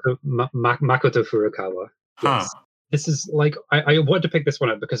 really? Makoto Furukawa. Huh. Yes. This is like I wanted to pick this one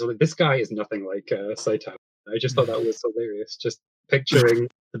up because like, this guy is nothing like Saitama. I just thought that was hilarious. Just picturing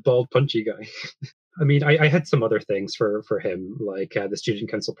the bald, punchy guy. I mean, I had some other things for him, like the student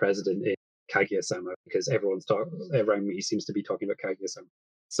council president in Kaguya-sama, because around me seems to be talking about Kaguya-sama.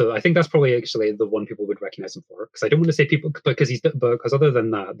 So I think that's probably actually the one people would recognize him for. Because I don't want to say people, because other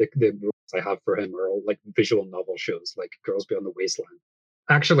than that, the roles I have for him are all like visual novel shows, like Girls Beyond the Wasteland.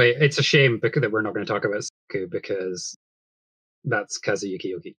 Actually, it's a shame that we're not going to talk about Saku because that's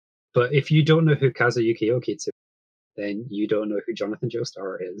Kazuyuki Oki. But if you don't know who Kazuyuki Okitsu is, then you don't know who Jonathan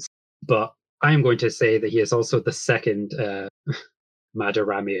Joestar is. But I am going to say that he is also the second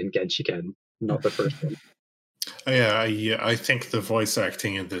Madarame in Genshiken, not the first one. Yeah, I think the voice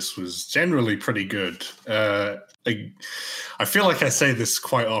acting in this was generally pretty good. I feel like I say this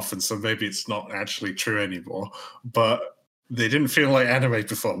quite often, so maybe it's not actually true anymore, but they didn't feel like anime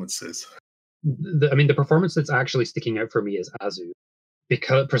performances. The performance that's actually sticking out for me is Azu,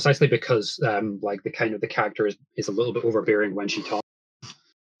 precisely because like the character is a little bit overbearing when she talks,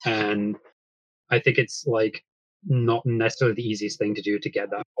 and I think it's like not necessarily the easiest thing to do to get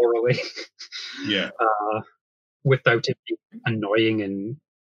that orally. Yeah. Without it being annoying and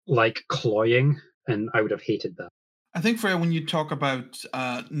like cloying, and I would have hated that. I think Freya, when you talk about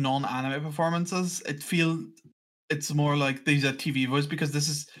non-anime performances, it's more like these are TV voice because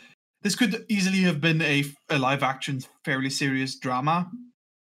this could easily have been a live action fairly serious drama.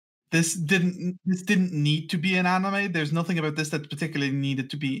 This didn't need to be an anime. There's nothing about this that particularly needed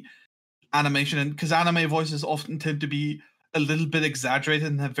to be animation, and because anime voices often tend to be a little bit exaggerated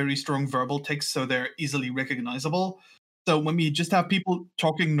and have very strong verbal tics, so they're easily recognizable. So when we just have people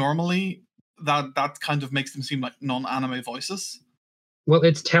talking normally, that kind of makes them seem like non-anime voices. Well,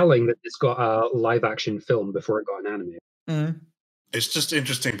 it's telling that it's got a live action film before it got an anime. Mm. It's just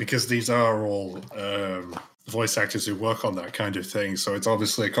interesting because these are all voice actors who work on that kind of thing. So it's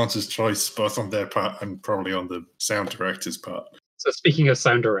obviously a conscious choice both on their part and probably on the sound director's part. So speaking of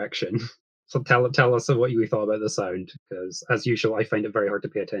sound direction, so tell us what you thought about the sound, because as usual, I find it very hard to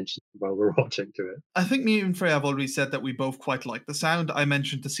pay attention while we're watching to it. I think me and Freya have already said that we both quite like the sound. I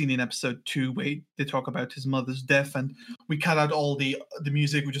mentioned the scene in episode 2 where they talk about his mother's death, and we cut out all the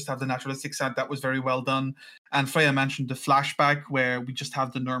music. We just have the naturalistic sound. That was very well done. And Freya mentioned the flashback where we just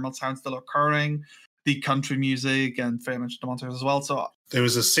have the normal sound still occurring, the country music, and Freya mentioned the monsters as well. So there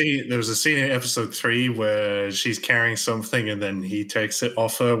was a scene in episode 3 where she's carrying something and then he takes it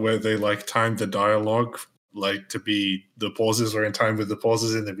off her, where they like timed the dialogue like to be the pauses were in time with the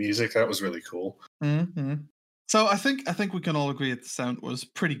pauses in the music. That was really cool. Mm-hmm. So I think we can all agree that the sound was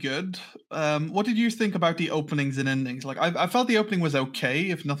pretty good. What did you think about the openings and endings? Like I felt the opening was okay,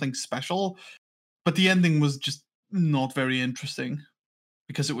 if nothing special, but the ending was just not very interesting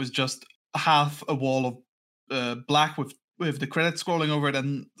because it was just half a wall of black with the credits scrolling over it,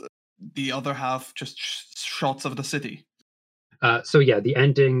 and the other half just shots of the city. So yeah, the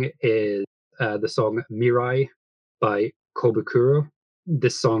ending is the song Mirai by Kobukuro.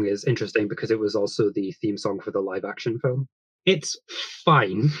 This song is interesting because it was also the theme song for the live action film. It's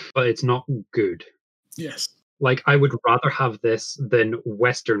fine, but it's not good. Yes. Like, I would rather have this than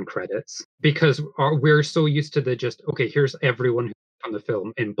Western credits because we're so used to here's everyone who's on the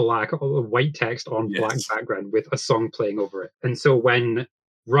film in black, white text on black background with a song playing over it. And so when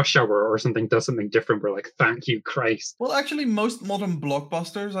Rush Hour or something does something different, we're like, thank you, Christ. Well, actually, most modern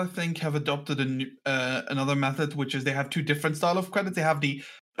blockbusters, I think, have adopted another method, which is they have two different style of credits. They have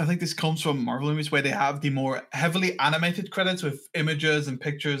I think this comes from Marvel movies, where they have the more heavily animated credits with images and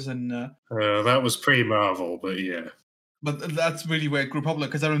pictures and... that was pre-Marvel, but yeah. But that's really where it grew popular,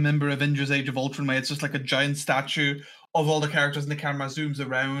 because I remember Avengers Age of Ultron, where it's just like a giant statue of all the characters and the camera zooms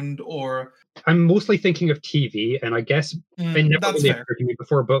around, or... I'm mostly thinking of TV, and I guess it never really occurred to me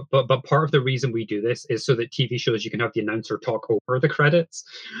before, but part of the reason we do this is so that TV shows you can have the announcer talk over the credits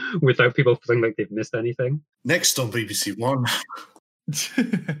without people feeling like they've missed anything. Next on BBC One.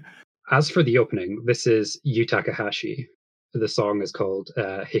 As for the opening, this is Yu Takahashi. The song is called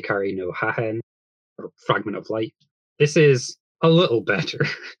Hikari no Hahen, or Fragment of Light. This is a little better.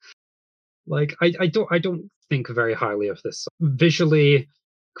 Like, I don't think very highly of this song. Visually,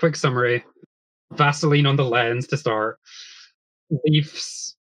 quick summary: Vaseline on the lens to start,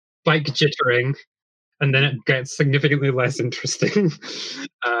 leaves, bike jittering, and then it gets significantly less interesting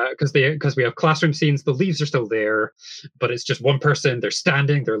because we have classroom scenes. The leaves are still there, but it's just one person. They're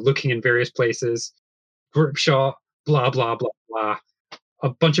standing, they're looking in various places. Group shot, blah blah blah blah. A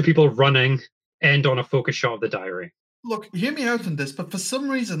bunch of people running. End on a focus shot of the diary. Look, hear me out on this, but for some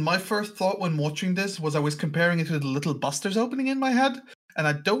reason, my first thought when watching this was I was comparing it to the Little Busters opening in my head, and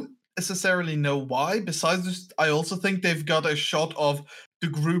I don't necessarily know why. Besides this, I also think they've got a shot of the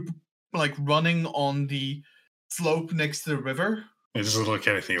group like running on the slope next to the river. It doesn't look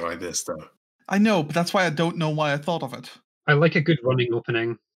anything like this, though. I know, but that's why I don't know why I thought of it. I like a good running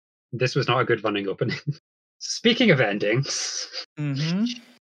opening. This was not a good running opening. Speaking of endings, Mm-hmm.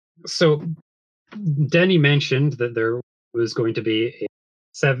 so Denny mentioned that there was going to be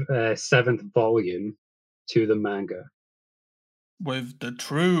a seventh volume to the manga. With the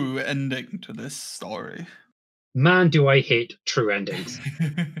true ending to this story. Man, do I hate true endings.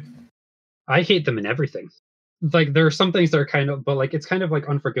 I hate them in everything. Like there are some things that are kind of, but like it's kind of like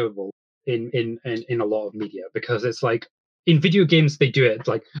unforgivable in a lot of media, because it's like in video games they do it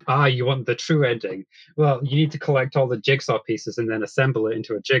like, you want the true ending. Well, you need to collect all the jigsaw pieces and then assemble it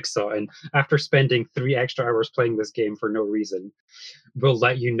into a jigsaw. And after spending 3 extra hours playing this game for no reason, we'll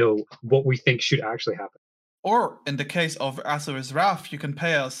let you know what we think should actually happen. Or in the case of Asura's Wrath, you can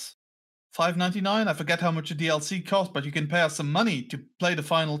pay us $5.99. I forget how much a DLC costs, but you can pay us some money to play the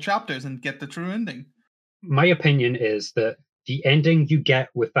final chapters and get the true ending. My opinion is that the ending you get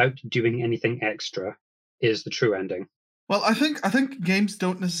without doing anything extra is the true ending. Well, I think games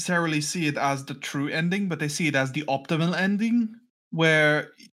don't necessarily see it as the true ending, but they see it as the optimal ending, where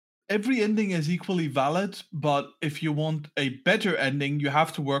every ending is equally valid, but if you want a better ending, you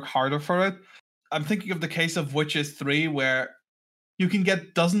have to work harder for it. I'm thinking of the case of Witches 3, where you can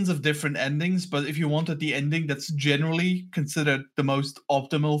get dozens of different endings, but if you wanted the ending that's generally considered the most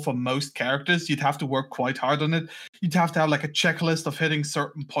optimal for most characters, you'd have to work quite hard on it. You'd have to have like a checklist of hitting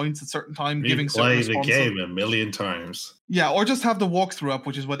certain points at certain time, giving certain Play the responses. game a million times. Yeah, or just have the walkthrough up,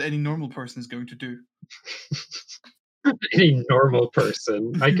 which is what any normal person is going to do. Any normal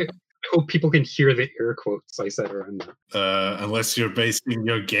person. I hope people can hear the air quotes I said around that. Unless you're basing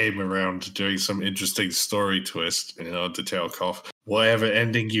your game around doing some interesting story twist, to take off whatever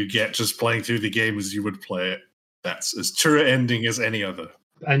ending you get just playing through the game as you would play it. That's as true an ending as any other.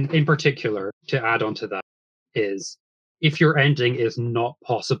 And in particular, to add on to that, is if your ending is not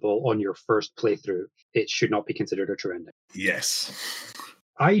possible on your first playthrough, it should not be considered a true ending. Yes.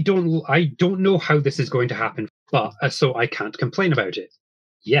 I don't know how this is going to happen, but so I can't complain about it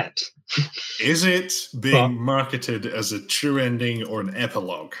yet. Is it being marketed as a true ending or an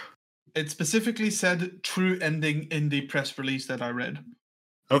epilogue? It specifically said true ending in the press release that I read.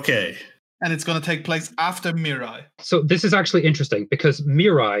 Okay. And it's going to take place after Mirai. So this is actually interesting because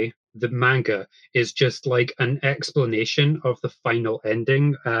Mirai, the manga, is just like an explanation of the final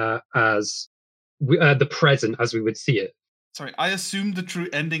ending as the present as we would see it. Sorry, I assume the true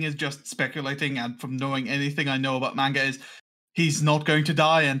ending is just speculating, and from knowing anything I know about manga is he's not going to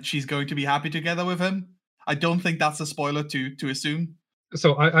die and she's going to be happy together with him. I don't think that's a spoiler to assume.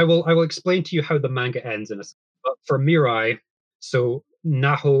 So I will explain to you how the manga ends in a second. But for Mirai, so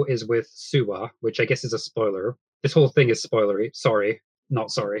Naho is with Suwa, which I guess is a spoiler. This whole thing is spoilery. Sorry, not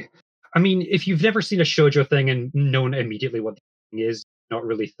sorry. I mean, if you've never seen a shoujo thing and known immediately what the thing is, not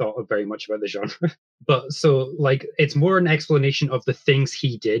really thought of very much about the genre. But so like it's more an explanation of the things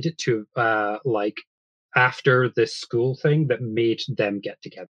he did to like after the school thing that made them get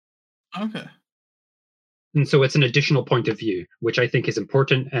together. Okay. And so it's an additional point of view, which I think is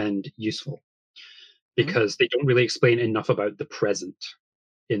important and useful because they don't really explain enough about the present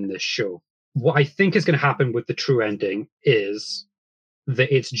in this show. What I think is going to happen with the true ending is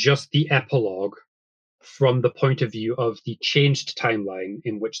that it's just the epilogue from the point of view of the changed timeline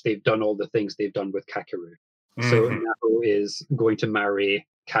in which they've done all the things they've done with Kakeru. So Naho is going to marry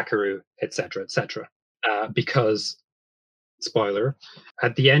Kakeru, etc., etc. Because, spoiler,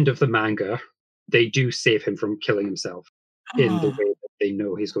 at the end of the manga, they do save him from killing himself in the way that they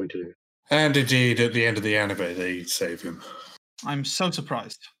know he's going to do. And indeed, at the end of the anime, they save him. I'm so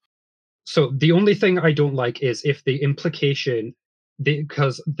surprised. So the only thing I don't like is if the implication,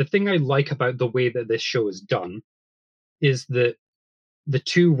 because the thing I like about the way that this show is done is that the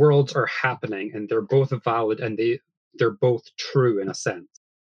two worlds are happening and they're both valid and they're both true in a sense.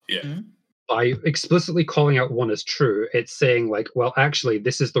 Yeah. Mm-hmm. By explicitly calling out one as true, it's saying like, well, actually,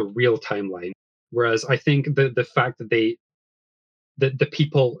 this is the real timeline. Whereas I think the fact that the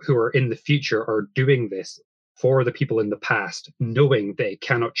people who are in the future are doing this for the people in the past, knowing they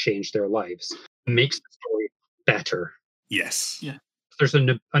cannot change their lives, makes the story better. Yes. Yeah. There's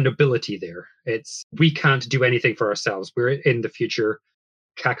a nobility there. It's we can't do anything for ourselves. We're in the future.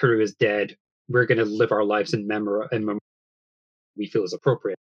 Kakeru is dead. We're going to live our lives in memory we feel is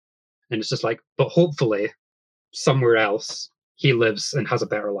appropriate. And it's just like, but hopefully somewhere else he lives and has a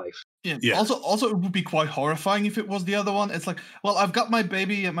better life. Yeah. Yeah. Also, it would be quite horrifying if it was the other one. It's like, well, I've got my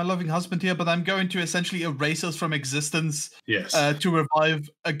baby and my loving husband here, but I'm going to essentially erase us from existence Yes. to revive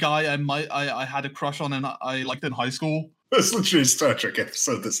a guy I had a crush on and I liked in high school. It's literally a Star Trek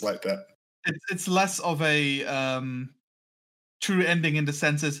episode that's like that. It's less of a true ending in the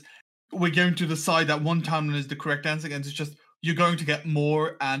sense is we're going to decide that one timeline is the correct answer, and it's just you're going to get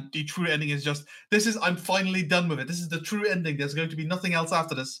more, and the true ending is just I'm finally done with it. This is the true ending. There's going to be nothing else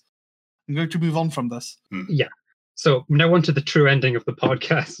after this. I'm going to move on from this. Yeah. So now on to the true ending of the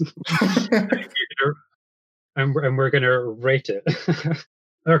podcast. and we're going to rate it.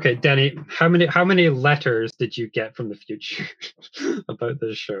 Okay, Danny, how many letters did you get from the future about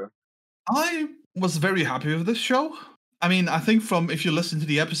this show? I was very happy with this show. I mean, I think if you listen to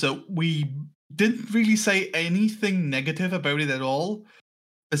the episode, we didn't really say anything negative about it at all,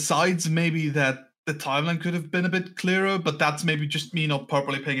 besides maybe that the timeline could have been a bit clearer, but that's maybe just me not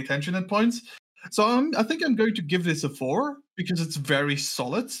properly paying attention at points. So I think I'm going to give this a 4 because it's very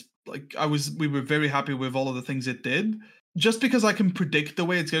solid. Like we were very happy with all of the things it did. Just because I can predict the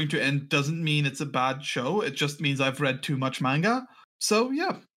way it's going to end doesn't mean it's a bad show. It just means I've read too much manga. So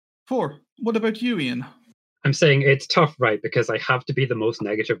yeah, 4. What about you, Ian? I'm saying it's tough, right? Because I have to be the most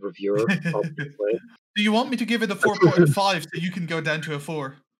negative reviewer. Obviously. Do you want me to give it a 4.5 so you can go down to a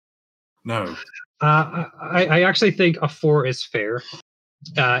 4? No. I actually think a 4 is fair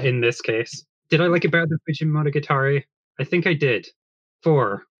in this case. Did I like it better than Fujimonogatari? I think I did.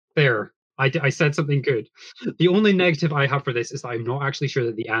 4. Fair. I said something good. The only negative I have for this is that I'm not actually sure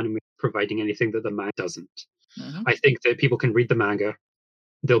that the anime is providing anything that the manga doesn't. Mm-hmm. I think that people can read the manga.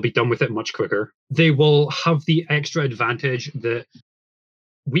 They'll be done with it much quicker. They will have the extra advantage that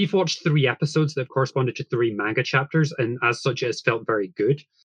we've watched 3 episodes that have corresponded to 3 manga chapters, and as such, it has felt very good.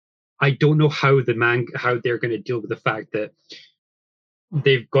 I don't know how how they're going to deal with the fact that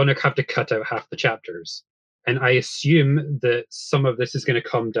they're going to have to cut out half the chapters. And I assume that some of this is going to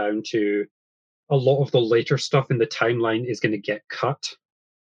come down to a lot of the later stuff in the timeline is going to get cut,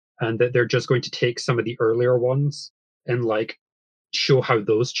 and that they're just going to take some of the earlier ones and like show how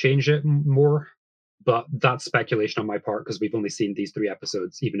those change it more. But that's speculation on my part because we've only seen these 3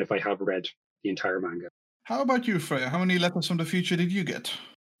 episodes, even if I have read the entire manga. How about you, Freya? How many letters from the future did you get?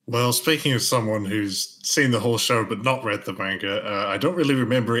 Well, speaking of someone who's seen the whole show but not read the manga, I don't really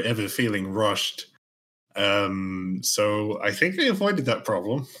remember it ever feeling rushed. So I think I avoided that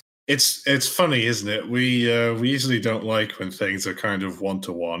problem. It's funny, isn't it? We usually don't like when things are kind of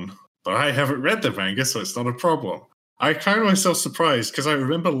one-to-one, but I haven't read the manga, so it's not a problem. I found myself surprised because I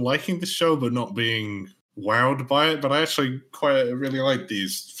remember liking the show but not being wowed by it, but I actually really liked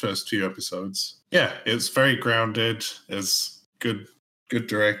these first few episodes. Yeah, it's very grounded. It's good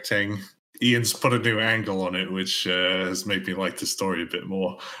directing. Ian's put a new angle on it, which has made me like the story a bit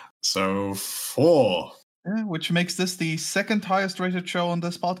more. So 4. Yeah, which makes this the 2nd highest rated show on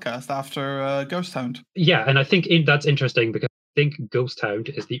this podcast after Ghost Hound. Yeah, and I think that's interesting because I think Ghost Hound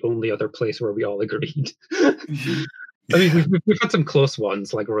is the only other place where we all agreed. I mean, we've had some close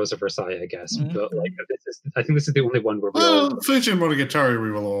ones like Rose of Versailles, I guess, but like I think this is the only one where we all. Fujimonogatari,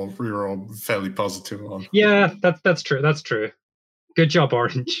 we were all fairly positive on. Yeah, that's true. That's true. Good job,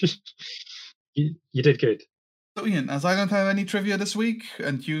 Orange. you did good. So Ian, as I don't have any trivia this week,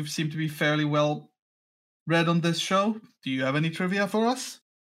 and you seem to be fairly well read on this show, do you have any trivia for us?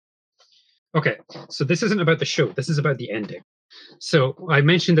 Okay, so this isn't about the show. This is about the ending. So I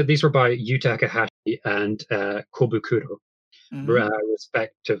mentioned that these were by Yu Takahashi and Kobukuro,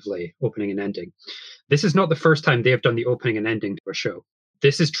 respectively, opening and ending. This is not the first time they have done the opening and ending to a show.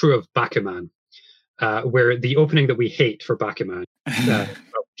 This is true of Bakuman, where the opening that we hate for Bakuman,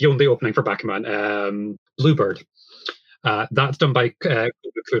 the only opening for Bakuman, Bluebird, that's done by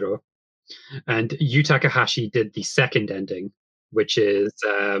Kobukuro. And Yu Takahashi did the second ending, which is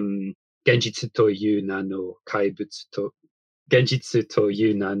Genjitsu to Yuna no Kaibutsu to Genjitsu to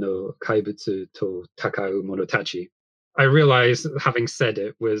Yuna no Kaibutsu to Takau Monotachi. I realize, having said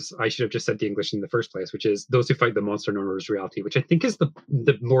it, I should have just said the English in the first place, which is those who fight the monster known as reality, which I think is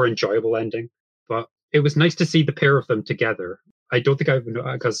the more enjoyable ending. But it was nice to see the pair of them together. I don't think I've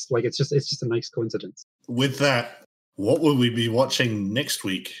because like it's just a nice coincidence. With that, what will we be watching next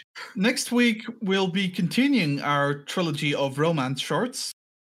week? Next week we'll be continuing our trilogy of romance shorts.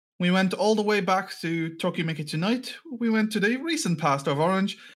 We went all the way back to Tokimeki Tonight. We went to the recent past of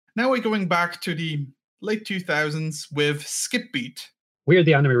Orange. Now we're going back to the late 2000s with Skip Beat. We are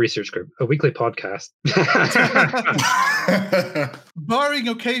the Anime Research Group, a weekly podcast. Barring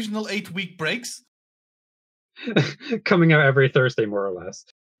occasional 8-week breaks. Coming out every Thursday, more or less.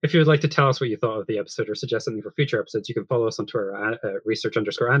 If you would like to tell us what you thought of the episode or suggest something for future episodes, you can follow us on Twitter at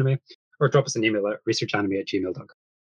research_anime, or drop us an email at researchanime@gmail.com.